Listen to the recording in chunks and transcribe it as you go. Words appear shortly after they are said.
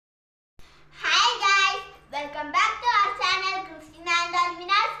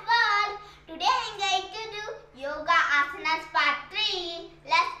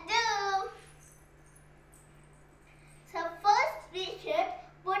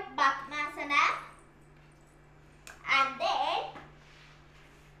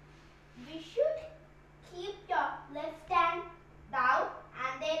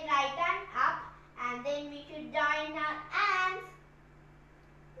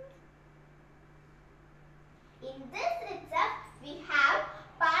In this itself, we have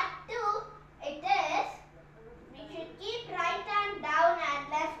part 2. It is, we should keep right hand down and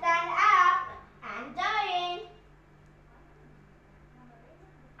left hand up and join.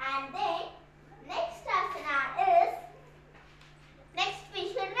 And then next asana is, next we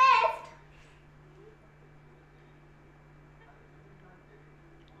should rest.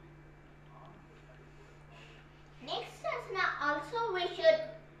 Next asana also we should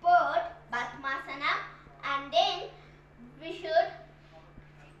put Padmasana, and then we should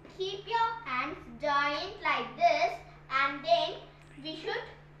keep your hands joined like this, and then we should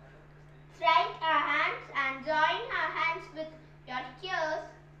straight our hands and join our hands with your ears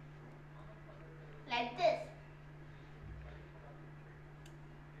like this.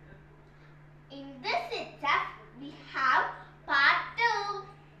 In this itself, we have part 2.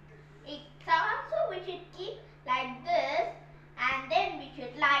 It's also we should keep like this, and then we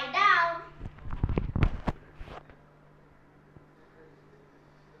should lie down.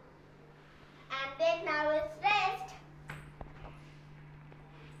 And then now it's rest.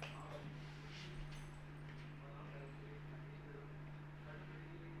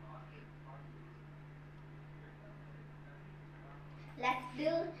 Let's do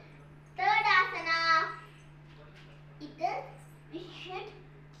third asana. It is, we should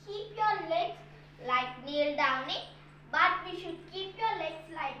keep your legs like kneel downing, but we should keep your legs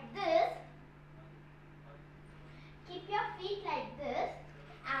like this. Keep your feet like this,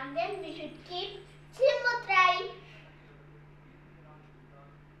 and then we should keep Chin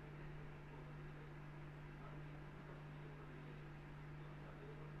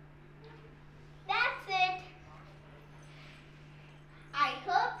That's it. I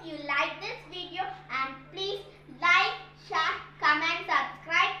hope you like this video, and please like, share, comment,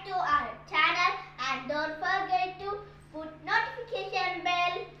 subscribe to our channel, and don't forget to put notification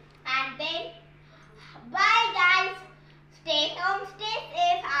bell. And then bye guys. Stay home, stay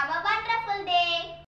safe. Have a wonderful day.